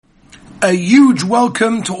A huge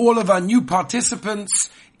welcome to all of our new participants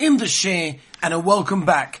in the share, and a welcome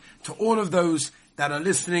back to all of those that are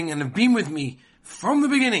listening and have been with me from the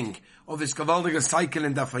beginning of this Gavaldiga cycle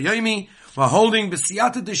in Daf Yomi. We're holding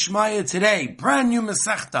B'siyata Dishmaya today, brand new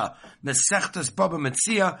Masechta, Masechta's Bava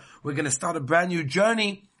Metzia. We're going to start a brand new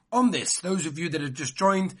journey on this. Those of you that have just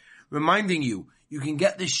joined, reminding you, you can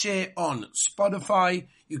get this share on Spotify,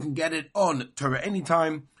 you can get it on Torah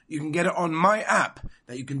Anytime, you can get it on my app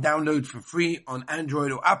that you can download for free on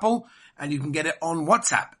Android or Apple, and you can get it on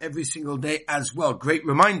WhatsApp every single day as well. Great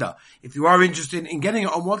reminder. If you are interested in getting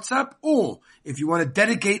it on WhatsApp, or if you want to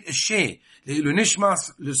dedicate a share, Le'ilu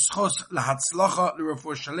Nishmas, L'Schos, L'Hatzlacha,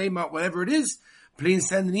 L'Refuah Shalema, whatever it is, please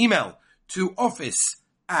send an email to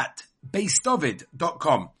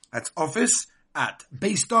office@beisdovid.com. That's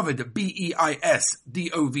office@beisdovid,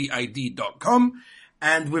 BEISDOVID.com.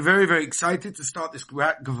 And we're very, very excited to start this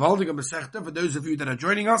Gavaldiga Masechta. For those of you that are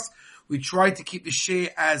joining us, we try to keep the share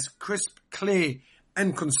as crisp, clear,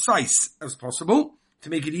 and concise as possible to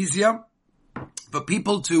make it easier for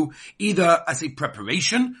people to either as a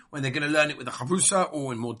preparation when they're going to learn it with a chavrusa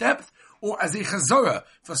or in more depth, or as a chazorah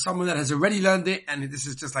for someone that has already learned it and this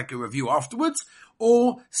is just like a review afterwards,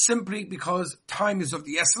 or simply because time is of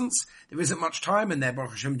the essence. There isn't much time and they're,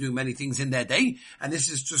 Baruch Hashem, doing many things in their day, and this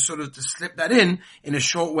is just sort of to slip that in a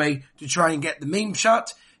short way to try and get the main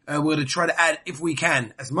shot. We're going to try to add, if we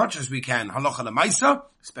can, as much as we can, halacha lemaisa,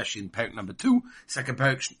 especially in parak number 2. Second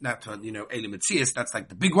parak, Bava Metzia, that's like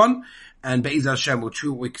the big one. And Be'ez Hashem, we'll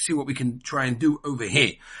see what we can try and do over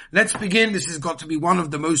here. Let's begin. This has got to be one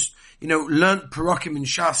of the most, learnt parakim in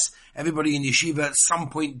Shas. Everybody in yeshiva at some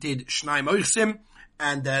point did Shnai Moichsim,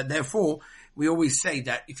 and therefore, we always say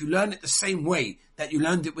that if you learn it the same way that you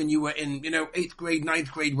learned it when you were in, 8th grade,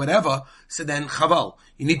 9th grade, whatever, so then chaval.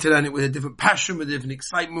 You need to learn it with a different passion, with a different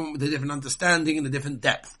excitement, with a different understanding, and a different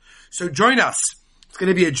depth. So join us. It's going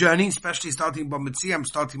to be a journey, especially starting Bava Metzia. I'm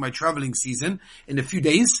starting my traveling season in a few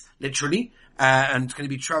days, literally, and it's going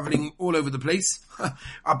to be traveling all over the place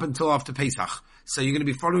up until after Pesach. So you're going to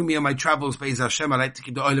be following me on my travels, Be'ez Hashem. I like to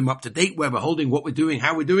keep the olim up to date, where we're holding, what we're doing,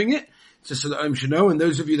 how we're doing it, just so that Om should know. And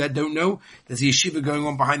those of you that don't know, there's a yeshiva going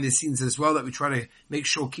on behind the scenes as well that we try to make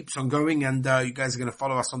sure keeps on going, and you guys are going to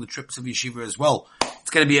follow us on the trips of yeshiva as well. It's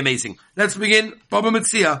going to be amazing. Let's begin. Bava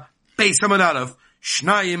Metzia, Beis Hamanadav,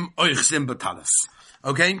 Shnayim Oichsim B'Talis.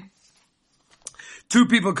 Okay? 2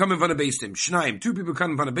 people come in front of Beis Din. Shnayim, 2 people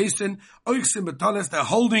come in front of Beis Din. Oichsim B'Talis, they're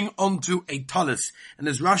holding onto a talis. And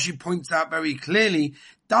as Rashi points out very clearly,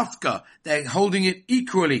 Dafka, they're holding it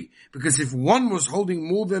equally. Because if one was holding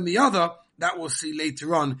more than the other, that we'll see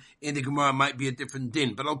later on in the Gemara might be a different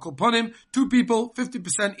din. But I'll call upon him, 2 people,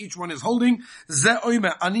 50% each one is holding. This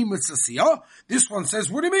one says,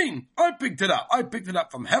 what do you mean? I picked it up. I picked it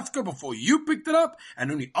up from Hefka before you picked it up,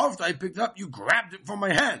 and only after I picked it up, you grabbed it from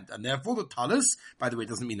my hand. And therefore the talis, by the way, it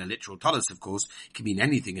doesn't mean a literal talis, of course. It can mean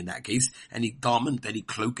anything in that case. Any garment, any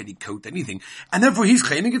cloak, any coat, anything. And therefore he's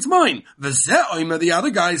claiming it's mine. The other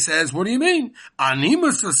guy says, what do you mean?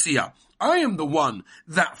 I am the one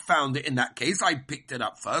that found it in that case. I picked it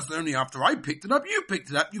up first, and only after I picked it up, you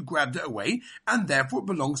picked it up, you grabbed it away, and therefore it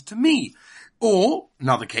belongs to me. Or,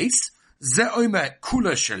 another case, Ze'omer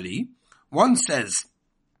kula shali. One says,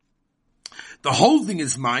 the whole thing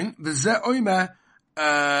is mine, Ze'omer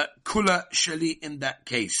kula shali in that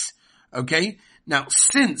case. Okay? Now,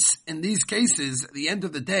 since in these cases, at the end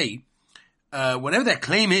of the day, whatever their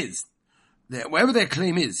claim is,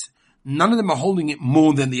 none of them are holding it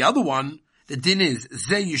more than the other one. The din is,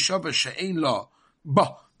 Ze Yeshava She'ein La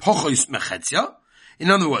Ba Pochos Mechetzia. In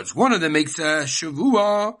other words, one of them makes a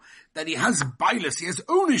shavua that he has bailus, he has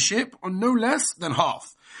ownership on no less than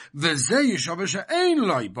half. The Ze Yeshava She'ein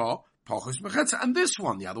La Ba Pochos Mechetzia. And this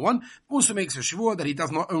one, the other one, also makes a shavua that he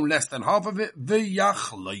does not own less than half of it.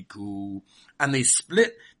 V'yachleiku. And they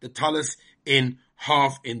split the talis in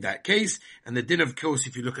half in that case. And the din, of course,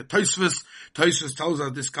 if you look at Tosfos tells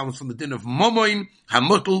us this comes from the din of Momoin,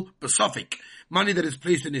 Hamutul, Basofik. Money that is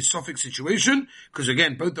placed in a Sophic situation, because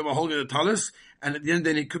again, both of them are holding the talis, and at the end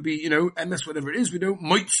then it could be, MS, whatever it is, we don't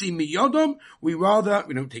moitzi miyadam, we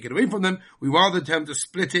don't take it away from them, we rather attempt to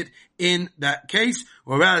split it in that case,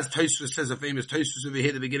 whereas Tosfos says, a famous Tosfos over here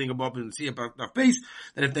at the beginning of Bava Metzia about that base,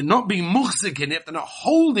 that if they're not being muhzik in it, if they're not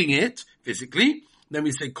holding it physically, then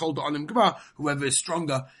we say, Kol da'alim gvar, whoever is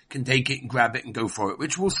stronger can take it and grab it and go for it,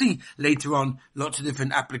 which we'll see later on, lots of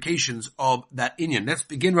different applications of that inyan. Let's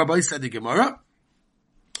begin, Rabbi said the Gemara.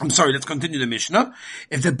 Let's continue the Mishnah.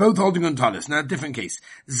 If they're both holding on talis, now a different case.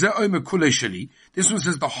 This one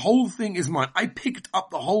says the whole thing is mine. I picked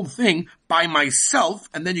up the whole thing by myself,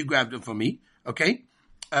 and then you grabbed it for me. Okay?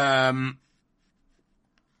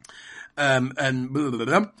 and blah, blah,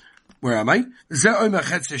 blah. Where am I? So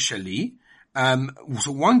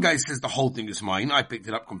one guy says the whole thing is mine. I picked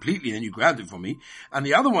it up completely, and then you grabbed it from me. And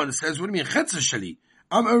the other one says, what do you mean chetze sheli?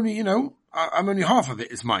 I'm only half of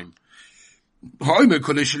it is mine.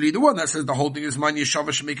 The one that says the whole thing is mine, he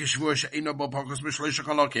should make a sure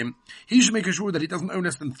that he doesn't own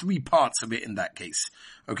less than 3 parts of it in that case.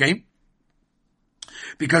 Okay?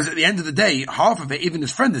 Because at the end of the day, half of it, even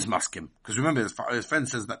his friend is muskim. Because remember, his friend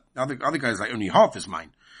says that the other guy's like, only half is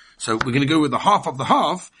mine. So we're going to go with the half of the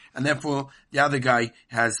half, and therefore the other guy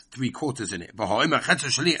has 3/4 in it. And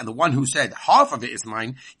the one who said half of it is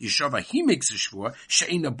mine, Yeshava, he makes a shvur,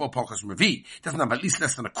 she'ena bo pachas revi. Doesn't have at least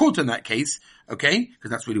less than 1/4 in that case, okay?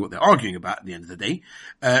 Because that's really what they're arguing about at the end of the day.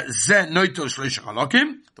 The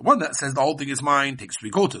one that says the whole thing is mine takes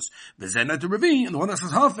 3/4. And the one that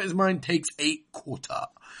says half of it is mine takes 1/4.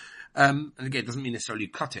 And again, it doesn't mean necessarily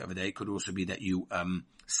you cut it over there. It could also be that you,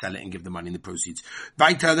 sell it and give the money in the proceeds.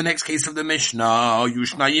 Weiter, the next case of the Mishnah.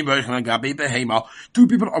 2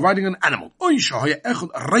 people are riding an animal. One is riding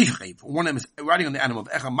on the animal.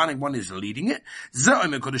 One is leading it.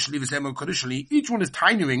 Each one is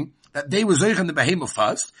timing that they were zoich in the behemoth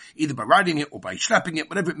first, either by riding it or by schlepping it,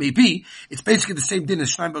 whatever it may be. It's basically the same din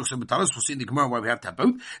as Steinberg Sabatalis. We'll see in the Gemara why we have to have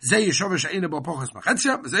both.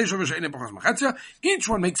 Each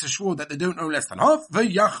one makes a sure that they don't own less than half.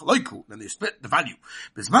 Then they split the value.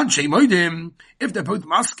 If they're both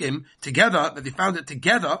maskim together, that they found it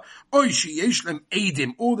together, or there's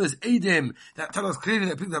edim that tell us clearly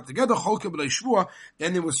they picked it up together,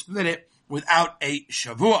 then they will split it without a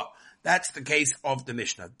shavua. That's the case of the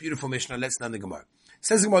Mishnah. Beautiful Mishnah. Let's learn the Gemara. It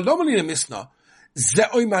says in the Mishnah,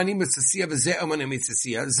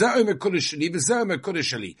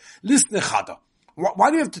 why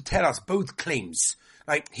do you have to tell us both claims?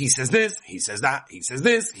 Like, he says this, he says that, he says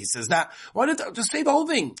this, he says that. Why don't you just say the whole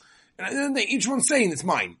thing? And then each one's saying it's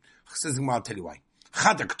mine. Says I'll tell you why.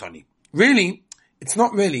 Really, it's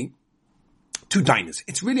not really 2 tainas.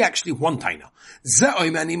 It's really actually 1 taina.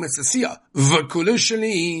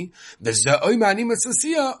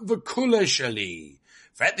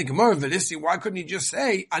 Why couldn't he just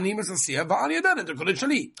say, well,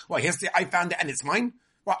 he has to say, I found it and it's mine?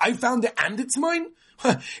 Well, I found it and it's mine?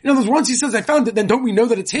 In other words, once he says I found it, then don't we know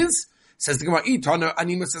that it's his? Says the Gemara,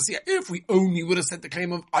 if we only would have said the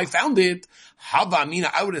claim of I found it, Hava Amina,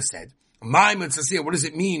 I would have said, my Mitzvah, what does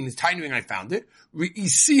it mean? It's tiny I found it.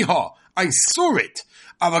 Re'isiha, I saw it.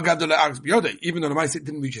 Even though the Ma'aseh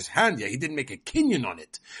didn't reach his hand yet, he didn't make a kinyan on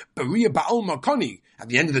it. But Ria Ba'al Makoni, at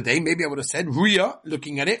the end of the day, maybe I would have said Ria,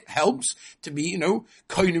 looking at it, helps to be,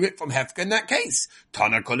 koinu it from Hefka in that case.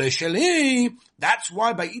 Tana Kol Sheli. That's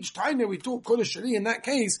why by each time we talk Kol Sheli in that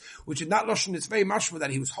case, which in that Lashon is very mashma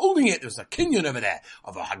that he was holding it, there's a kinyan over there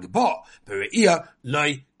of a Hagbah. But Ria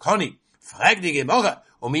Loi Koni. Frag die Gemara.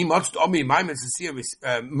 Would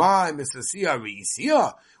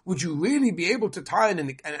you really be able to tie in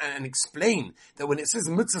and explain that when it says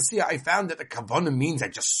mitzvah, I found that the kavanah means I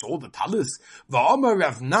just saw the talus?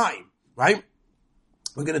 Right?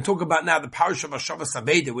 We're going to talk about now the parish of Hashava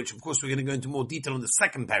Saveda, which of course we're going to go into more detail in the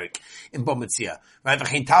second parak in Bava Metzia. Right? The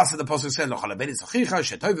pasuk said, and then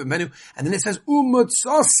it says,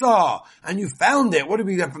 and you found it. What do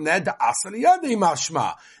we get from there? That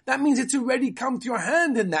means it's already come to your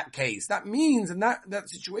hand in that case. That means in that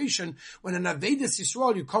situation, when an Avedis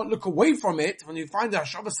Yisrael, you can't look away from it. When you find the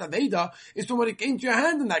Hashava Saveda, it's when it came to your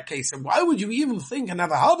hand in that case. And why would you even think and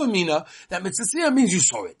have a Havamina that mitzvah means you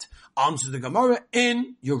saw it? Answers the Gemara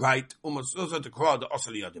you're right.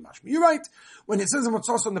 You're right. When it says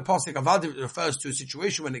Matzos on the Pasuk Avad, it refers to a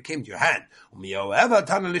situation when it came to your hand. But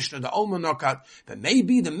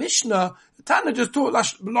maybe the Mishnah, the Tana just taught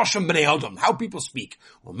Lashon Bnei Adam, how people speak.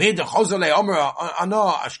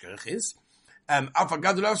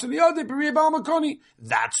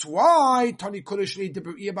 That's why Tani Kurishli de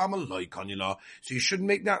Be'iyah Ba'alma loy kanila. So you shouldn't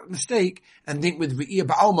make that mistake and think with Be'iyah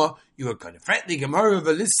Ba'alma you are kind of friendly Gemara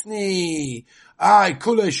v'lisni.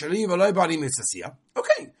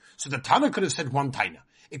 Okay, so the Tana could have said 1 taina.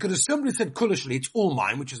 It could have simply said Kulishli, it's all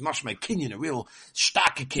mine, which is mashma kinyan, a real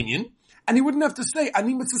stark kinyan, and he wouldn't have to say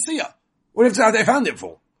Ani Mitzvah. What if they found it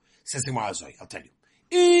for? Says the Gemara, I'll tell you.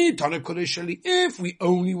 If we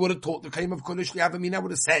only would have taught the claim of Kulishli Avamina, I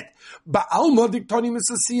would have said, Ba'alma diktani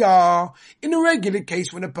misasiya. In a regular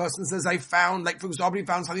case, when a person says, I found, like for example, he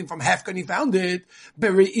found something from Hefka and he found it,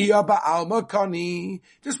 Beri'iyah Ba'alma kani.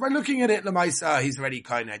 Just by looking at it, Lamaisa, he's already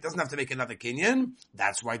kaina. It doesn't have to make another kinyan.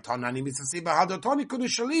 That's why Tanani misasi Bahadotani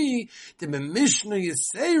Kulishli, the Mishnah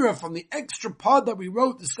Yisera from the extra part that we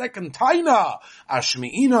wrote, the second Taina,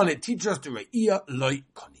 Ashmi'ina, and it teaches us to Re'iyah Loi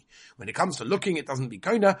kani. when it comes to looking, it doesn't be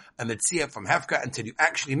koina a metzia from hefka until you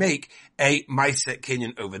actually make a ma'aseh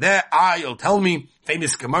kinyan over there. You'll tell me,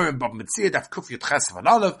 famous Gemara in Bava Metzia, daf kuf yud ches and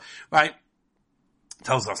aleph, right?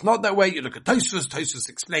 Tells us not that way. You look at Tosfos. Tosfos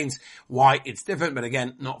explains why it's different, but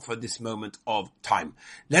again, not for this moment of time.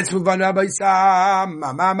 Let's move on. Rabbi Sam.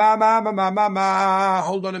 Hold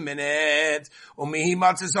on a minute.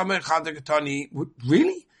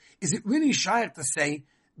 Really? Is it really shaykh to say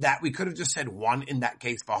that we could have just said one in that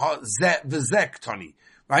case for ze v'zek tani,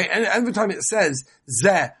 right? And every time it says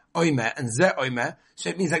ze oimer and ze oimer, so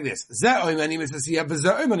it means like this: ze oimer ni mitzasiya, v'ze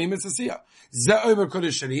oimer ni mitzasiya. Ze oimer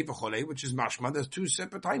kodesh shani v'cholei, which is mashma. There's two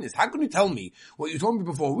separate tainas. How can you tell me what you told me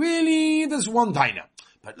before? Really, there's one taina.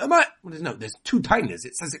 But no, there's two tainas.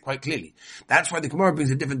 It says it quite clearly. That's why the Gemara brings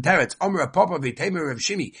a different teretz. Omer papa v'temer of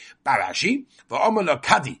shimi barashi v'omer lo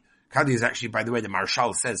kadi. Kadi is actually, by the way, the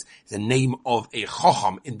Marshal says, the name of a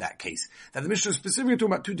Chocham in that case. Now the Mishnah is specifically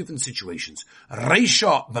talking about two different situations.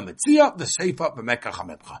 Reisha v'metzia, the Seifa v'mekach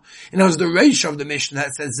hamemcha. In other words, the Reisha of the Mishnah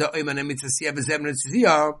that says,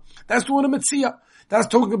 that's the one of Metzia. That's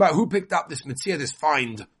talking about who picked up this Metzia, this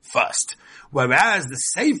find first. Whereas the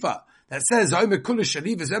Seifa that says,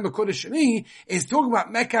 is talking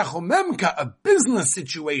about Mekach or Memka, a business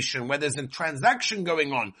situation where there's a transaction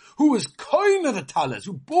going on. Who was coin of the talas?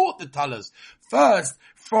 Who bought the talas first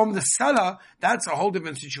from the seller? That's a whole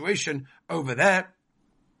different situation over there.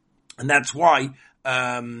 And that's why,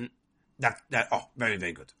 very,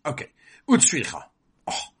 very good. Okay. Utsricha.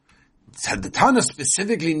 So the Tana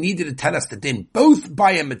specifically needed to tell us the din, both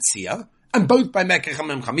by a Metzia, and both by Mekach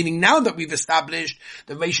HaMemcha, meaning now that we've established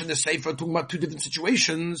the Reish and the Sefer talking about two different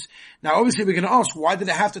situations, now obviously we're going to ask, why did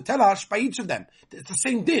they have to tell us by each of them? It's the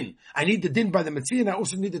same din. I need the din by the Metzia, and I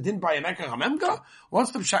also need the din by a Mekach HaMemcha.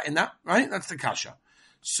 What's the pshat in that, right? That's the kasha.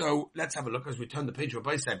 So let's have a look as we turn the page of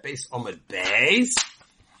base on the base.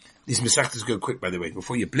 These mesachtas go quick, by the way,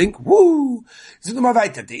 before you blink. Woo! If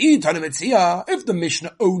the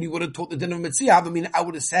Mishnah only would have taught the din of Metzia, I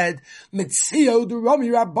would have said, Metzia the Rami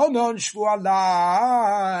Rabbanon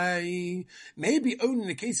Shvualai. Maybe only in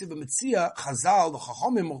the case of a Metzia, Chazal, the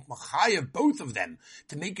Chachamim, Machayev, both of them,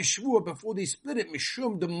 to make a shvua before they split it,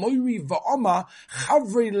 Mishum, the Moiri Va'oma,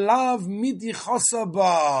 Chavrei Lav Midi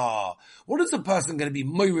Chasaba. What is the person going to be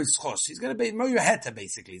Moiri Schos? He's going to be Moiri Heta,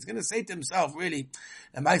 basically. He's going to say to himself, really,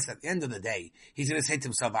 at the end of the day, he's going to say to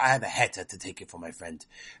himself, I have a heta to take it for my friend.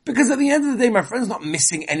 Because at the end of the day, my friend's not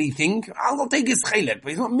missing anything. I'll take his chaylet, but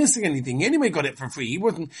he's not missing anything. He anyway got it for free.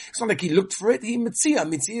 It's not like he looked for it.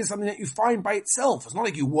 Metzia is something that you find by itself. It's not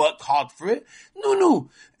like you worked hard for it. No. You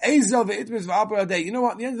know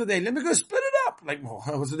what? At the end of the day, let me go split it up. Like, well,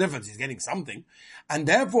 what's the difference? He's getting something. And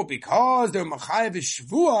therefore, because they're machayev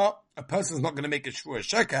shvua, a person's not going to make a shvua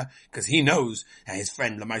sheker because he knows that his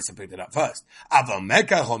friend Lamaisa picked it up first.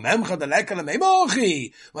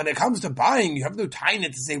 When it comes to buying, you have no time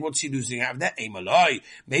to say what's she losing out of that.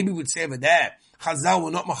 Maybe we'd say over there, Chazal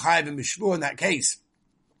will not machayev in shvua in that case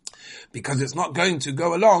because it's not going to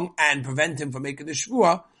go along and prevent him from making the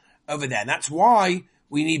shvua over there. And that's why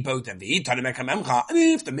we need both of these. And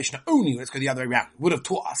if the Mishnah only, let's go the other way around, would have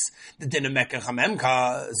taught us the din of Mekach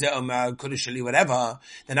HaMemcha, Ze'om Kodeshali, whatever,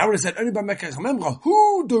 then I would have said only by Mekach HaMemcha,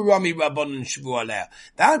 who do Rami Rabban and Shavua Leh?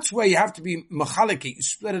 That's where you have to be Machaliki, you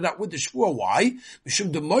split it up with the Shavua. Why?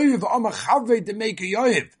 Mishum Demoyev Amach Chavei Demeka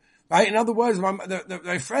Yoyev. Right? In other words,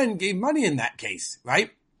 my friend gave money in that case,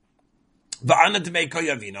 right? Va'ana Demeka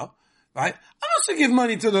Yavina. Right? I also give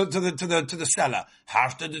money to the seller.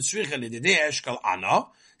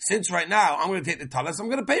 Since right now I'm going to take the talas, I'm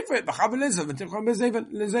going to pay for it.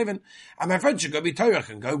 And my friend should go be Torah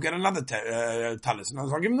and go get another talas. And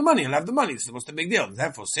I'll give him the money. I'll have the money. So what's the big deal?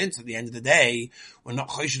 Therefore, since at the end of the day we're not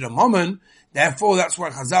choshid a moment, therefore that's why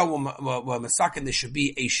Chazal were masakin there should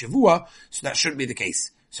be a shavua. So that shouldn't be the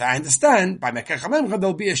case. So I understand by Mekach HaMemcha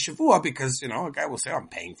there'll be a shavua because, a guy will say, I'm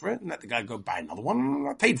paying for it, and let the guy go buy another one,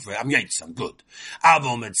 I paid for it, I'm yaitz, I'm good.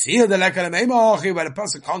 Avo Metzia, the Lekar HaMeimach, where the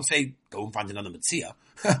person can't say, go and find another Metzia.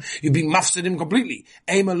 You're being mufsed him completely.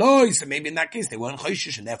 Eimaloi, so maybe in that case they weren't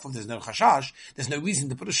choshish, and therefore there's no chashash, there's no reason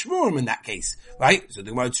to put a shvurim in that case, right? So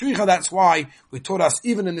the Gemara Tzricha, that's why we taught us,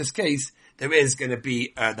 even in this case, there is going to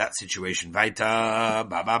be that situation. Vaita,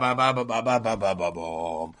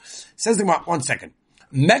 says the Gemara, 1 second.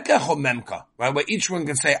 Mekach or Memka, right, where each one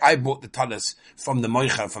can say, I bought the talis from the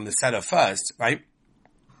moicha, from the seller first, right?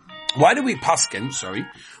 Why do we paskin,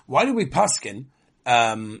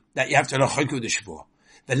 that you have to lochoku the shvur?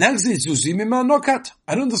 The next is zuzimima nokat.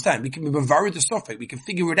 I don't understand. We can be Bavaria the Suffolk. We can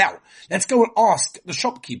figure it out. Let's go and ask the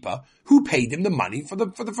shopkeeper who paid him the money for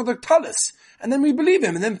the talus. And then we believe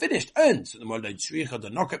him and then finished. And so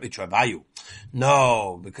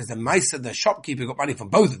no, because the shopkeeper got money from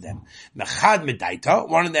both of them. Mechad medaita,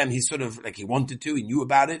 one of them he sort of like he wanted to, he knew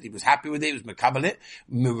about it, he was happy with it, he was mekabelit,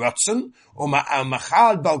 mirotzen, or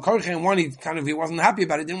mechad bal korche, and one he wasn't happy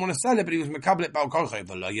about it, didn't want to sell it, but he was mekabelit bal korche.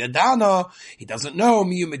 V'lo yadana, he doesn't know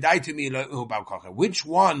miyu medaitu mi lo bal korche. Which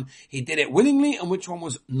one he did it willingly and which one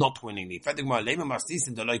was not willingly.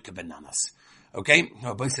 Okay,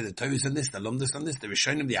 both said the Torahs on this, the Lumdus on this, the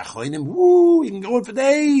Rishonim, the Achronim. Woo, you can go on for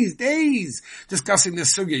days discussing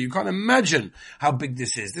this sugya. You can't imagine how big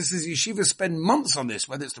this is. This is yeshiva spend months on this,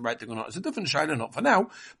 whether it's the right thing or not. It's a different shayla, not for now,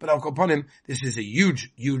 but I'll go upon him. This is a huge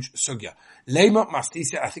sugya. Lema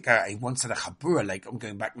mastisa. I think I once said a chabura, like I'm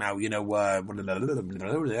going back now.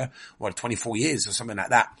 24 years or something like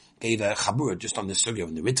that. Gave a chabura just on this sugya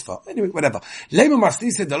in the Ritva. Anyway, whatever. Lema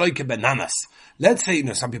mastisa deloike bananas. Let's say,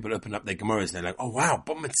 some people open up their Gemaras and they're like, oh wow,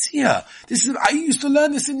 Bava Metzia. I used to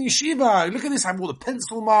learn this in the yeshiva. Look at this, I have all the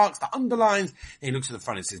pencil marks, the underlines. And he looks at the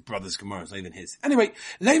front, it's his brother's Gemaras, not even his. Anyway,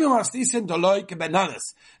 let's say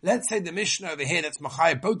the Mishnah over here, that's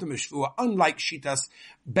Machai, both the Mishvua, unlike Shitas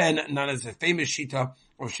Ben Nanas, a famous Shita,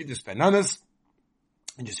 or Shitas Ben Nanas.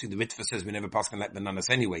 And just see the Ritva says we never pass on like bananas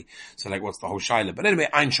anyway. So like what's the whole shaila? But anyway,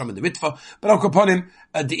 Ein Shom in the Ritva. But I'll go upon him,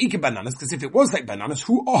 the Ika bananas, because if it was like bananas,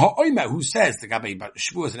 who says the Gabi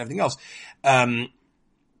Shavuos and everything else,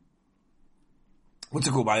 what's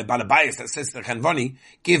it called by Balabayas that says to the Chanvani,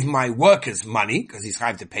 give my workers money, because he's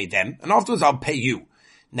trying to pay them, and afterwards I'll pay you.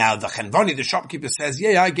 Now the Chanvani, the shopkeeper says,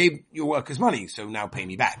 yeah, I gave your workers money, so now pay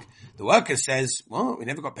me back. The worker says, well, we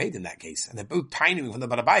never got paid in that case. And they're both tiny from the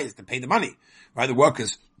Balabayas to pay the money. Right? The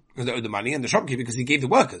workers, because they owe the money, and the shopkeeper because he gave the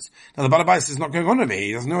workers. Now the Balabayas is not going on over here.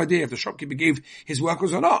 He has no idea if the shopkeeper gave his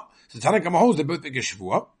workers or not. So Tanakh holds they both make a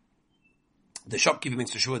Shavua. The shopkeeper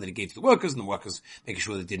makes sure that he gave to the workers, and the workers make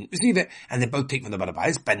sure they didn't receive it, and they both take from the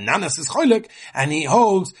Balabayas. Bananas is choylek, and he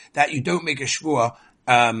holds that you don't make a Shavua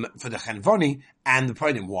for the Chanvani, and the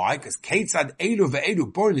point why? Because Ketzad Elu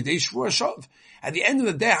ve'elu born the day Shvua Shov. At the end of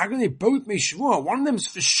the day, how can they both make Shvua? One of them's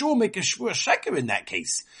for sure make a Shvua Sheker in that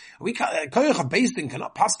case. We can't, Koyach Beis-Din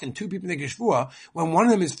cannot paskin two people make a Shvua when one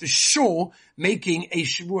of them is for sure making a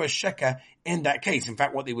Shvua Sheker in that case. In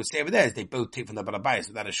fact, what they would say over there is they both take from the Balabayas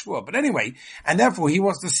without a Shvua. But anyway, and therefore he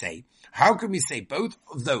wants to say, how can we say both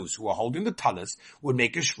of those who are holding the talis would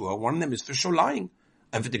make a Shvua? One of them is for sure lying.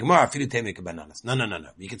 And for the Gemara, feel to make a bananas. No.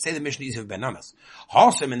 You can say the Mishnah is of bananas.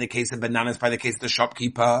 Hasam in the case of bananas, by the case of the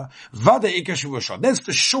shopkeeper. Vada ikashuva. There's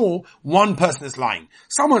for sure one person is lying.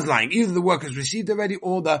 Someone's lying. Either the workers received already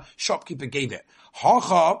or the shopkeeper gave it.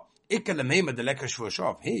 Hacha. Here you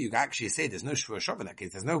can actually say there's no shvur shov in that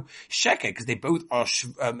case. There's no sheker because they both are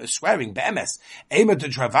swearing be'emes.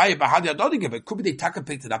 But could be they taka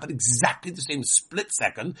picked it up at exactly the same split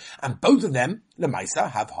second, and both of them lemaisa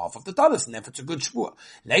have half of the talis, and therefore it's a good shvur.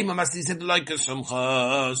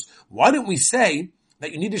 Why don't we say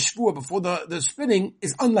that you need a shvur before the spinning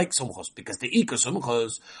is unlike sumchos, because the ika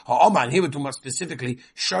sumchos ha'oman here we're talking about specifically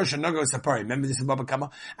shosh and nago sapari. Remember this in Baba Kama,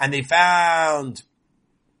 and they found.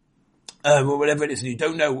 Whatever it is, and you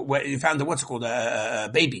don't know where you found a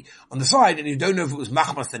baby on the side, and you don't know if it was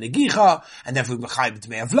machmas the negicha, and therefore it was chayiv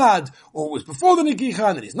b'tmei vlad, or it was before the negicha,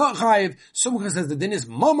 and then it's not chayiv. Someone says the din is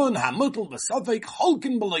mamon hamutel b'safek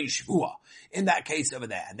holkin b'lei shvua. In that case over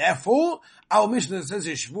there, and therefore our Mishnah says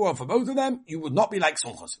is shvua for both of them. You would not be like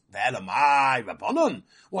sumchos. Ve'elamai rabbanon.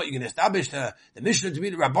 What, you can establish the Mishnah to be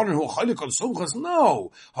the rabbanon who are cholik on sumchos?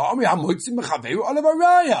 No. Ha'ami ha'moitzim b'chaveru alav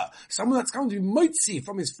haraya. Someone that's coming to be moitzi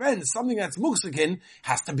from his friends, something that's muksikin,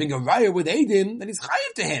 has to bring a raya with Aiden, then he's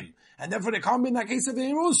chayiv to him. And therefore they can't be in that case of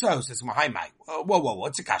here also. Says Mahaimai. Whoa,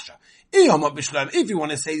 it's a kasha. If you want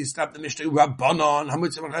to say you stop the Mishnah, Rabbanon,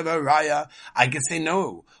 Raya, I can say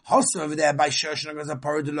no. Hossa over there by Shirsh and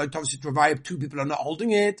Agazapara, the Lord Tovsi Travaya, two people are not holding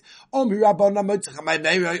it. Okay,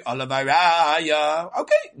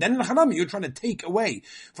 then in a Hanami, you're trying to take away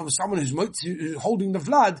from someone who's holding the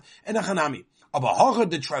Vlad in a Hanami. Aber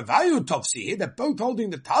the travayu tofsi here, they're both holding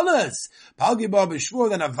the talas. Palgi bar b'shvur,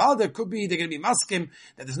 then a valda could be, they're going to be maskim,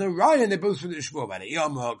 that there's no raya, and they're both for the shvur. But if you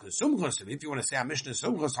want to say a Mishnah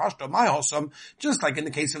sumchos, hashto my hosam, just like in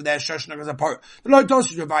the case of their shashnak as a part. The Lord does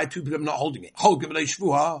travayu, two people are not holding it. Hold gimel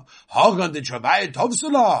shvur, hagan the travayu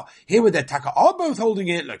tofsala. Here with their taka are both holding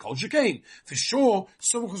it, like Kol Shekain. For sure,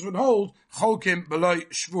 sumchos would hold, cholkim b'loi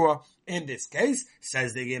shvur, In this case,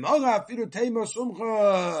 says the Gemara, when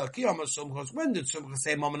did Sumcha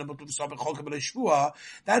say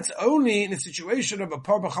that's only in a situation of a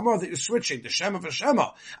par b'chamor that you're switching the Shema for Shema.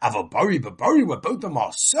 Aval bari b'bari, where both of them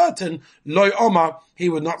are certain, loy omar, he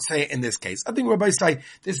would not say it in this case. I think Rabbi say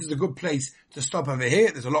this is a good place to stop over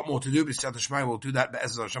here. There's a lot more to do, but Siyat Shema will do that. But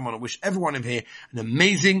as I want to wish everyone in here an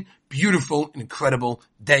amazing, beautiful, incredible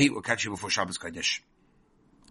day. We'll catch you before Shabbos Kodesh.